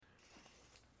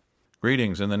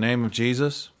Greetings in the name of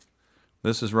Jesus.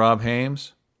 This is Rob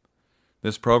Hames.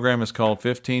 This program is called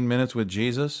 15 Minutes with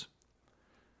Jesus.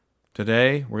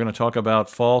 Today, we're going to talk about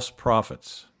false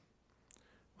prophets.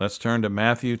 Let's turn to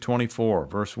Matthew 24,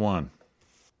 verse 1.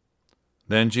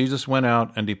 Then Jesus went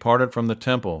out and departed from the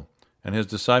temple, and his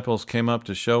disciples came up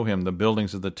to show him the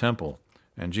buildings of the temple.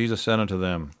 And Jesus said unto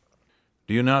them,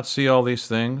 Do you not see all these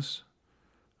things?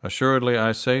 Assuredly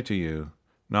I say to you,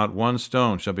 not one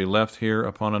stone shall be left here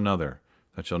upon another,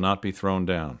 that shall not be thrown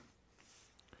down.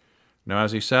 Now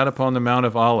as he sat upon the Mount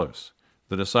of Olives,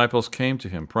 the disciples came to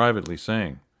him privately,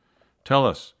 saying, Tell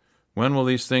us, when will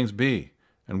these things be,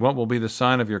 and what will be the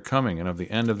sign of your coming and of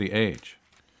the end of the age?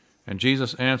 And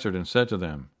Jesus answered and said to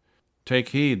them, Take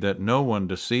heed that no one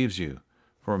deceives you,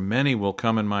 for many will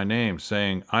come in my name,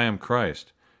 saying, I am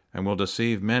Christ, and will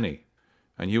deceive many.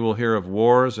 And you will hear of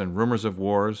wars and rumors of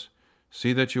wars.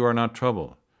 See that you are not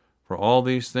troubled. For all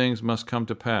these things must come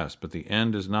to pass, but the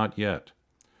end is not yet.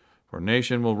 For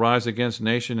nation will rise against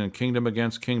nation, and kingdom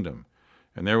against kingdom.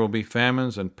 And there will be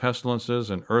famines and pestilences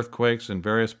and earthquakes in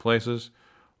various places.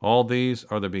 All these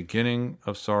are the beginning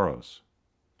of sorrows.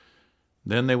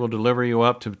 Then they will deliver you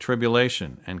up to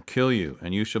tribulation, and kill you,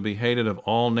 and you shall be hated of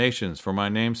all nations for my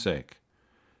name's sake.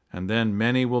 And then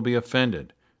many will be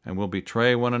offended, and will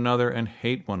betray one another and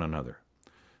hate one another.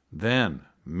 Then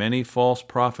many false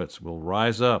prophets will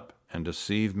rise up and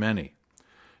deceive many.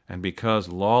 And because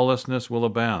lawlessness will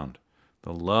abound,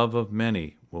 the love of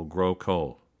many will grow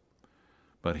cold.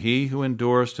 But he who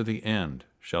endures to the end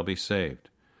shall be saved.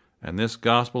 And this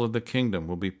gospel of the kingdom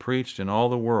will be preached in all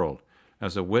the world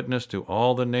as a witness to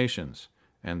all the nations,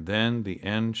 and then the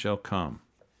end shall come.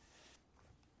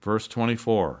 Verse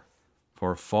 24,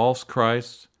 For false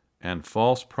Christs and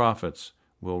false prophets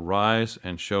will rise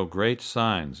and show great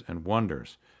signs and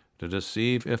wonders, to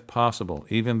deceive, if possible,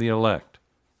 even the elect.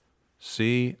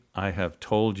 See, I have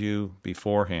told you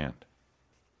beforehand.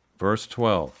 Verse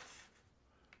 12,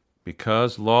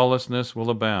 Because lawlessness will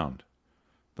abound,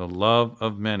 the love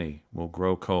of many will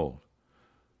grow cold.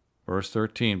 Verse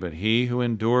 13, But he who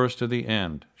endures to the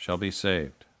end shall be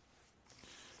saved.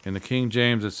 In the King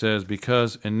James it says,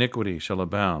 Because iniquity shall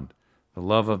abound, the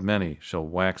love of many shall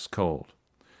wax cold.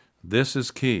 This is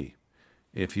key.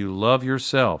 If you love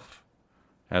yourself,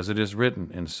 as it is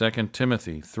written in 2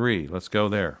 Timothy 3, let's go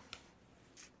there.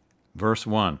 Verse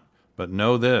 1, But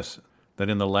know this, that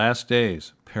in the last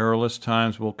days perilous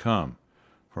times will come,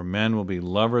 for men will be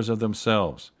lovers of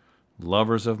themselves,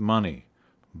 lovers of money,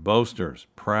 boasters,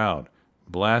 proud,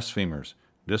 blasphemers,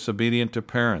 disobedient to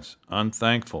parents,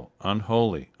 unthankful,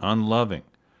 unholy, unloving,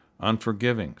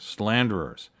 unforgiving,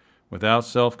 slanderers, without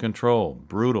self-control,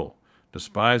 brutal,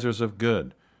 despisers of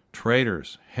good,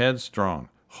 traitors, headstrong,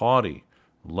 haughty,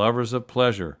 lovers of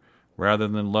pleasure rather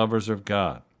than lovers of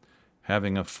God,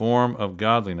 having a form of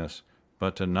godliness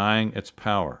but denying its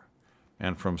power.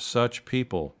 And from such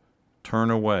people turn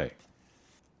away.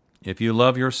 If you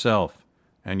love yourself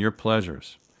and your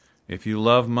pleasures, if you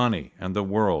love money and the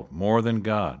world more than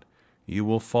God, you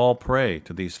will fall prey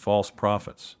to these false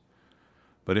prophets.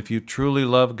 But if you truly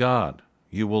love God,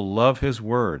 you will love His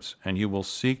words, and you will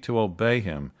seek to obey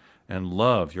Him and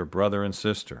love your brother and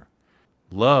sister.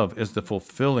 Love is the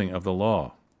fulfilling of the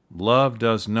law. Love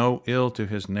does no ill to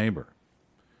his neighbor.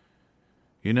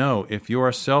 You know, if you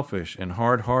are selfish and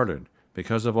hard-hearted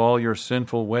because of all your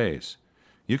sinful ways,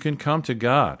 you can come to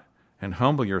God and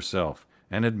humble yourself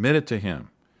and admit it to Him.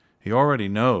 He already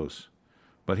knows,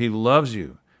 but He loves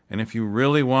you, and if you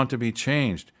really want to be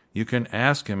changed, you can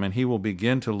ask Him, and He will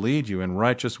begin to lead you in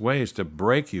righteous ways to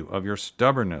break you of your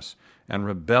stubbornness and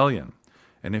rebellion.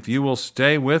 And if you will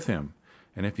stay with Him,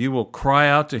 and if you will cry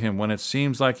out to Him when it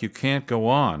seems like you can't go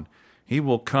on, He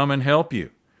will come and help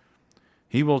you.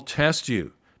 He will test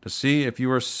you to see if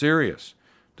you are serious,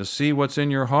 to see what's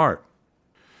in your heart.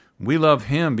 We love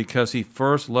Him because He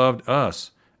first loved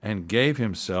us and gave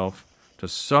Himself to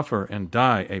suffer and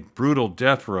die a brutal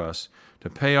death for us, to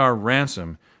pay our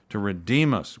ransom, to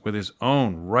redeem us with His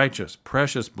own righteous,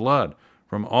 precious blood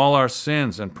from all our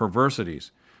sins and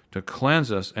perversities, to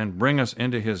cleanse us and bring us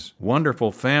into His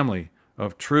wonderful family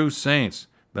of true saints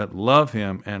that love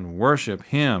Him and worship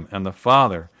Him and the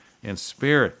Father in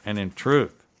spirit and in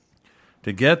truth.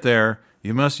 To get there,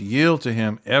 you must yield to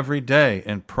Him every day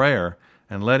in prayer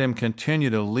and let Him continue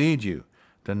to lead you,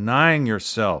 denying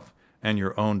yourself and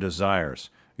your own desires,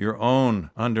 your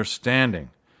own understanding,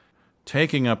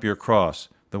 taking up your cross,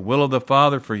 the will of the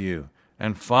Father for you,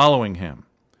 and following Him.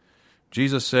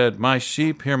 Jesus said, My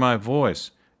sheep hear my voice,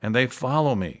 and they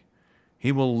follow me.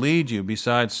 He will lead you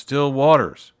beside still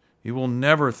waters. You will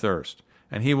never thirst,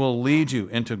 and He will lead you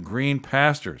into green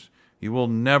pastures. You will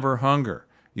never hunger,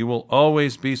 You will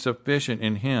always be sufficient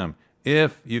in Him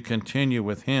if you continue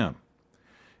with Him.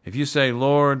 If you say,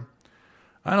 Lord,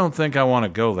 I don't think I want to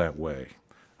go that way.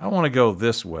 I want to go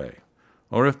this way.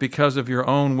 Or if because of your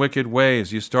own wicked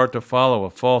ways you start to follow a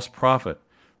false prophet,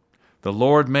 the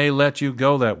Lord may let you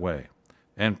go that way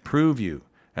and prove you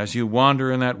as you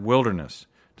wander in that wilderness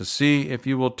to see if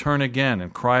you will turn again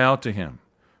and cry out to Him,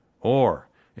 or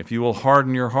if you will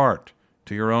harden your heart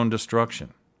to your own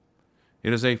destruction.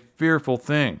 It is a fearful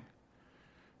thing.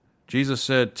 Jesus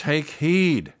said, take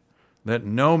heed that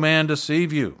no man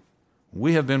deceive you.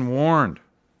 We have been warned.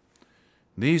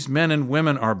 These men and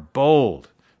women are bold.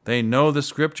 They know the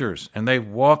Scriptures, and they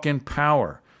walk in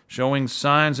power, showing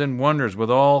signs and wonders with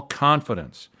all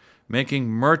confidence, making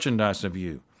merchandise of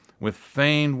you with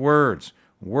feigned words,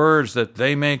 words that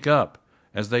they make up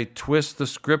as they twist the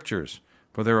Scriptures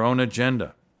for their own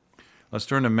agenda. Let's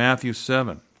turn to Matthew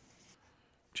 7.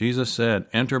 Jesus said,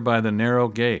 enter by the narrow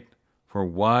gate, for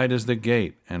wide is the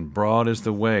gate and broad is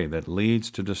the way that leads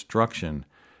to destruction,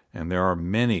 and there are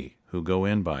many who go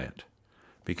in by it.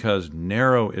 Because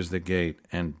narrow is the gate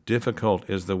and difficult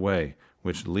is the way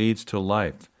which leads to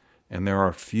life, and there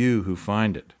are few who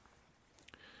find it.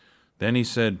 Then he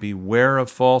said, beware of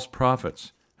false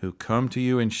prophets who come to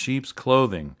you in sheep's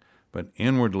clothing, but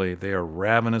inwardly they are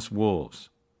ravenous wolves.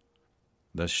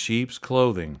 The sheep's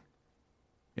clothing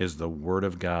is the Word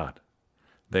of God.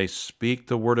 They speak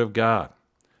the Word of God.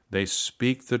 They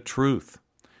speak the truth.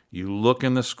 You look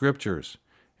in the Scriptures,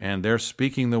 and they're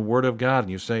speaking the Word of God,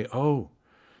 and you say, oh,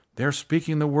 they're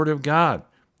speaking the Word of God.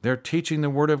 They're teaching the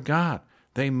Word of God.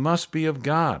 They must be of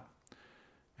God.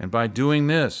 And by doing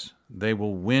this, they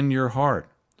will win your heart.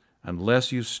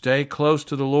 Unless you stay close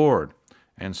to the Lord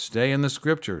and stay in the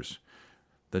Scriptures,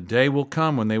 the day will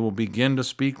come when they will begin to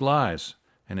speak lies.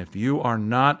 And if you are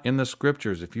not in the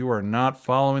Scriptures, if you are not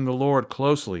following the Lord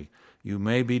closely, you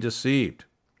may be deceived.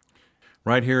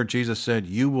 Right here, Jesus said,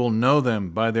 you will know them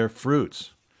by their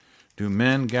fruits. Do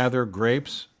men gather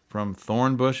grapes from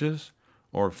thorn bushes,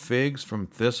 or figs from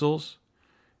thistles?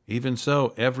 Even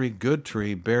so, every good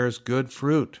tree bears good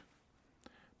fruit,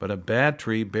 but a bad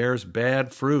tree bears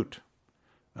bad fruit.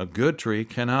 A good tree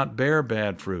cannot bear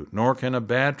bad fruit, nor can a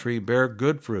bad tree bear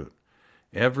good fruit.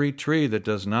 Every tree that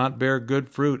does not bear good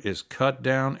fruit is cut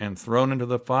down and thrown into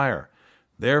the fire.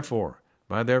 Therefore,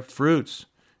 by their fruits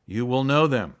you will know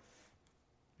them.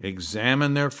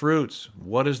 Examine their fruits.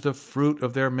 What is the fruit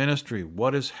of their ministry?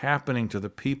 What is happening to the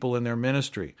people in their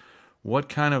ministry? What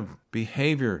kind of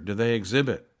behavior do they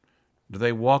exhibit? Do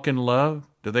they walk in love?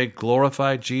 Do they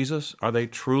glorify Jesus? Are they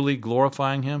truly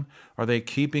glorifying Him? Are they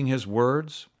keeping His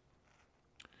words?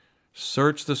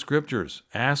 Search the Scriptures.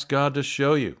 Ask God to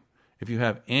show you if you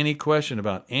have any question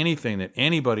about anything that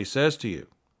anybody says to you.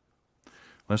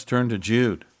 Let's turn to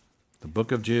Jude, the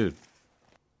book of Jude.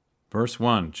 Verse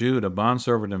 1, Jude, a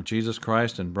bondservant of Jesus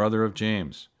Christ and brother of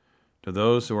James, to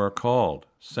those who are called,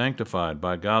 sanctified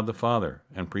by God the Father,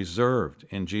 and preserved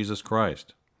in Jesus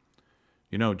Christ.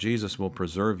 You know, Jesus will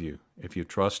preserve you if you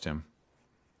trust Him.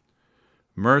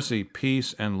 Mercy,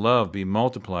 peace, and love be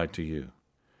multiplied to you.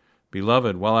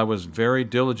 Beloved, while I was very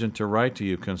diligent to write to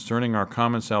you concerning our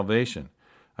common salvation,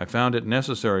 I found it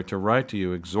necessary to write to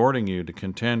you, exhorting you to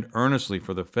contend earnestly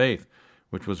for the faith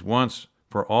which was once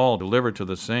for all delivered to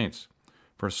the saints.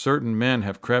 For certain men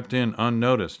have crept in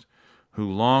unnoticed, who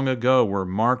long ago were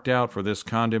marked out for this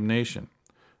condemnation,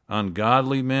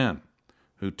 ungodly men,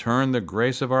 who turn the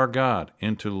grace of our God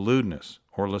into lewdness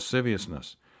or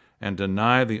lasciviousness, and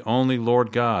deny the only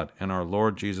Lord God and our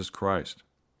Lord Jesus Christ.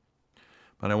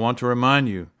 But I want to remind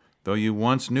you, though you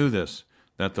once knew this,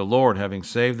 that the Lord, having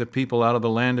saved the people out of the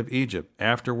land of Egypt,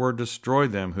 afterward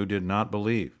destroyed them who did not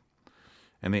believe.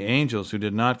 And the angels who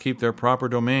did not keep their proper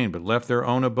domain, but left their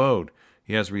own abode,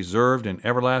 He has reserved in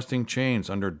everlasting chains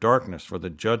under darkness for the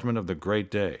judgment of the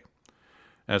great day.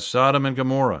 As Sodom and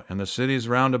Gomorrah and the cities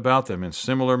round about them in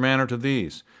similar manner to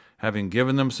these, having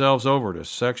given themselves over to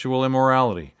sexual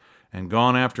immorality and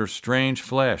gone after strange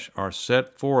flesh, are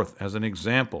set forth as an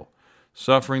example,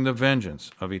 suffering the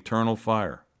vengeance of eternal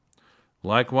fire.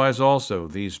 Likewise also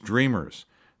these dreamers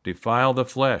defile the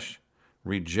flesh,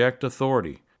 reject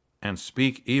authority, and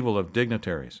speak evil of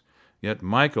dignitaries. Yet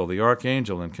Michael the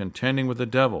archangel, in contending with the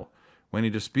devil, when he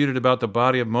disputed about the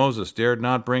body of Moses, dared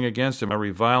not bring against him a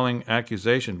reviling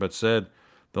accusation, but said,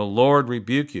 The Lord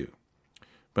rebuke you.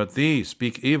 But these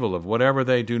speak evil of whatever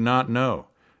they do not know,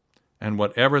 and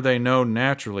whatever they know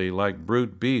naturally, like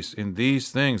brute beasts, in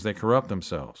these things they corrupt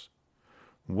themselves.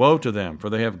 Woe to them, for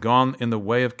they have gone in the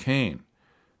way of Cain,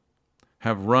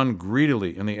 have run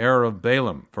greedily in the error of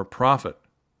Balaam for profit,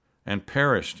 and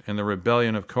perished in the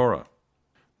rebellion of Korah.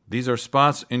 These are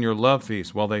spots in your love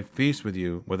feast while they feast with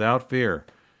you without fear,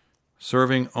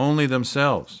 serving only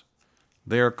themselves.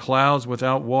 They are clouds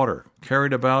without water,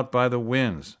 carried about by the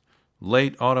winds,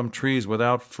 late autumn trees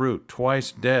without fruit,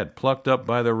 twice dead, plucked up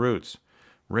by the roots,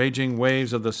 raging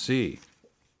waves of the sea,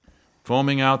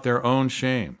 foaming out their own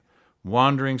shame,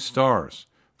 wandering stars,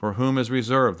 for whom is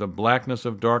reserved the blackness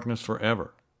of darkness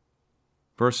forever.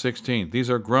 Verse 16, these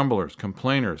are grumblers,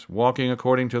 complainers, walking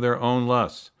according to their own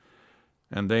lusts,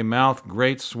 and they mouth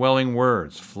great swelling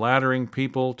words, flattering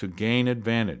people to gain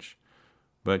advantage.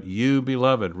 But you,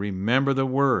 beloved, remember the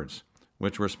words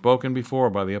which were spoken before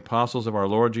by the apostles of our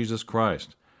Lord Jesus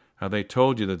Christ, how they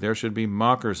told you that there should be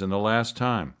mockers in the last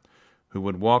time, who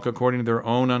would walk according to their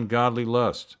own ungodly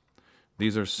lust.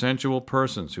 These are sensual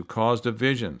persons who cause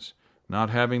divisions, not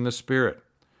having the Spirit.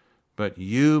 But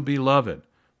you, beloved,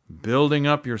 building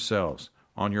up yourselves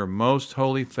on your most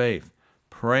holy faith,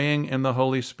 praying in the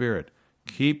Holy Spirit,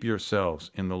 keep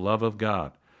yourselves in the love of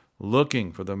God,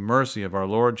 looking for the mercy of our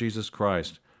Lord Jesus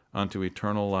Christ unto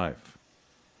eternal life.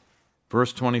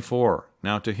 Verse 24,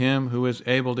 now to him who is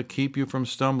able to keep you from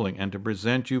stumbling and to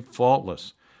present you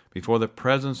faultless before the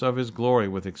presence of his glory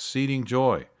with exceeding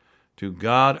joy, to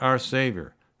God our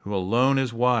Savior, who alone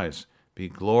is wise, be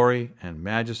glory and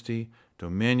majesty,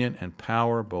 dominion and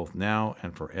power both now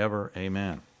and forever.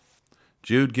 Amen.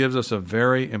 Jude gives us a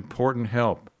very important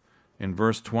help in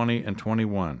verse 20 and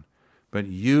 21. But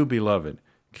you, beloved,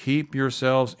 keep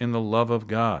yourselves in the love of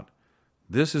God.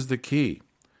 This is the key.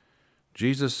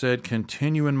 Jesus said,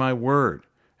 continue in my word,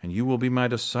 and you will be my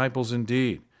disciples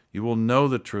indeed. You will know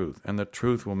the truth, and the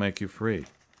truth will make you free.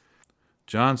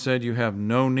 John said you have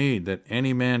no need that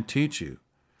any man teach you.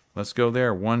 Let's go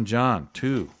there, 1 John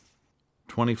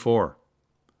 2:24.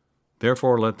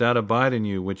 Therefore let that abide in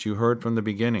you which you heard from the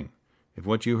beginning. If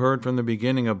what you heard from the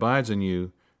beginning abides in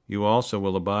you, you also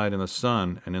will abide in the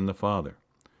Son and in the Father.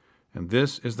 And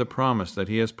this is the promise that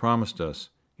he has promised us,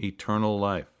 eternal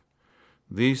life.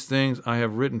 These things I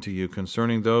have written to you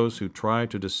concerning those who try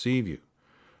to deceive you.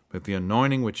 But the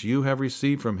anointing which you have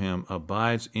received from him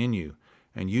abides in you,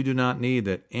 and you do not need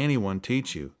that anyone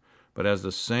teach you, but as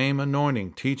the same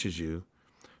anointing teaches you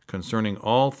concerning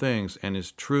all things, and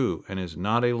is true and is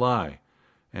not a lie,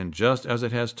 and just as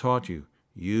it has taught you,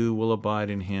 you will abide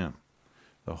in him.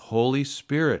 The Holy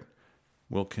Spirit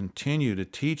will continue to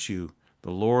teach you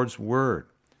the Lord's word.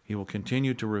 He will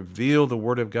continue to reveal the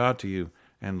word of God to you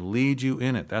and lead you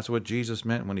in it. That's what Jesus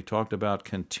meant when he talked about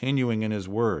continuing in his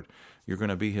word. You're going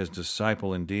to be his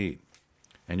disciple indeed,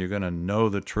 and you're going to know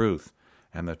the truth,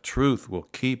 and the truth will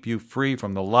keep you free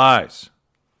from the lies.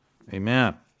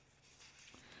 Amen.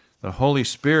 The Holy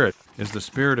Spirit is the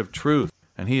Spirit of truth,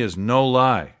 and he is no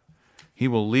lie. He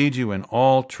will lead you in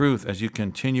all truth as you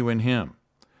continue in him.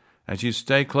 As you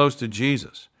stay close to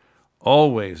Jesus,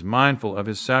 always mindful of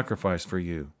his sacrifice for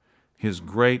you, his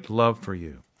great love for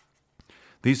you.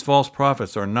 These false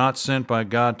prophets are not sent by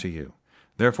God to you.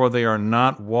 Therefore, they are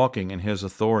not walking in his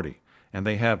authority, and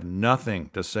they have nothing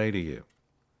to say to you.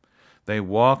 They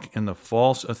walk in the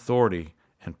false authority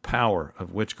and power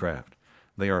of witchcraft.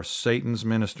 They are Satan's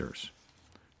ministers.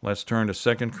 Let's turn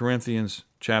to 2 Corinthians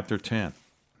chapter 10,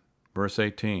 verse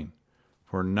 18.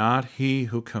 For not he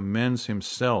who commends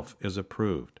himself is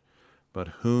approved, but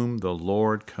whom the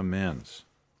Lord commends.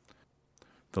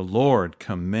 The Lord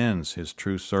commends his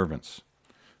true servants.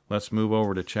 Let's move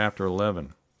over to chapter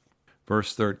 11,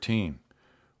 verse 13.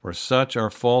 For such are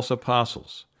false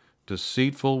apostles,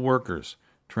 deceitful workers,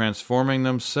 transforming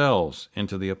themselves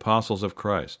into the apostles of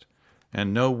Christ.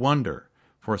 And no wonder,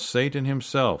 for Satan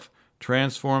himself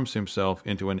transforms himself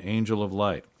into an angel of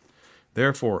light.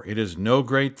 Therefore, it is no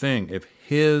great thing if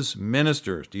his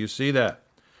ministers, do you see that?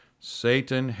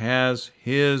 Satan has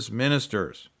his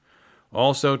ministers,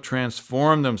 also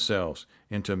transform themselves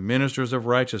into ministers of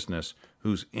righteousness,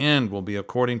 whose end will be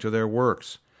according to their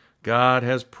works. God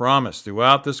has promised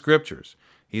throughout the Scriptures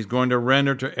he's going to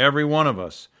render to every one of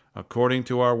us according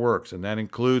to our works, and that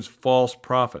includes false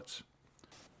prophets.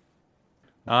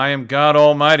 I am God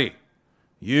Almighty.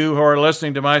 You who are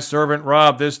listening to my servant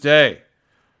Rob this day,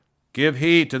 give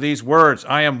heed to these words.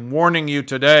 I am warning you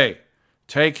today.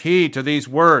 Take heed to these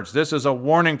words. This is a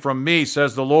warning from me,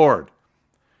 says the Lord.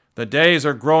 The days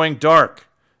are growing dark.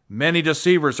 Many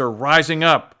deceivers are rising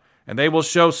up, and they will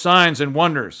show signs and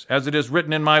wonders, as it is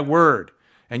written in my word.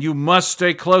 And you must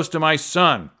stay close to my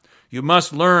Son. You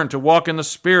must learn to walk in the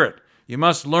Spirit. You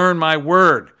must learn my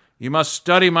word. You must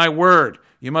study my word.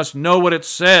 You must know what it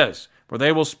says, for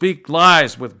they will speak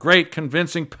lies with great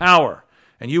convincing power,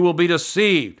 and you will be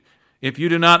deceived. If you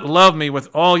do not love me with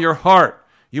all your heart,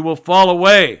 you will fall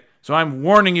away. So I'm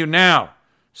warning you now.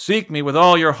 Seek me with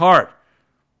all your heart.